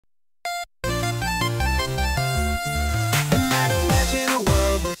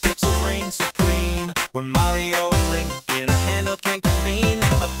When Mario and Link in a handheld can convene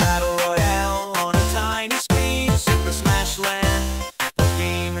a battle royale on a tiny screen. Super Smash Land, a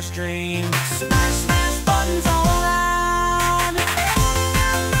gamer's dream. Smash, smash buttons all around.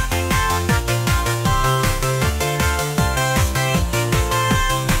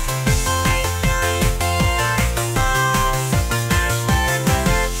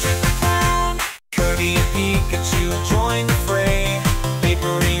 Kirby and Pikachu join the fray.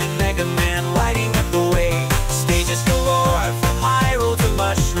 Vaporeon and Mega Man lighting up the way. Stages galore from Hyrule to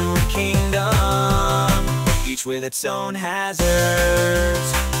Mushroom Kingdom, each with its own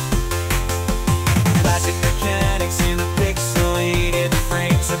hazards. Classic mechanics in a pixelated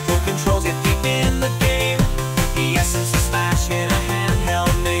frame. Simple controls get deep in the game. The essence of Smash in a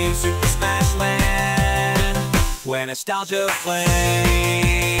handheld name. Super Smash Land, where nostalgia flames.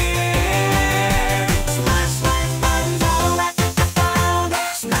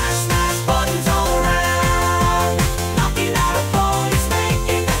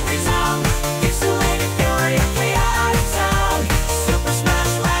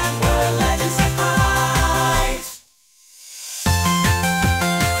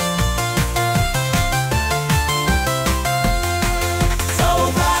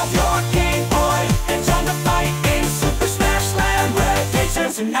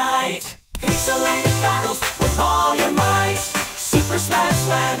 Tonight, Pixelated battles with all your might. Super Smash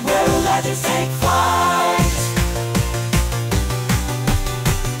Land, where legends take flight.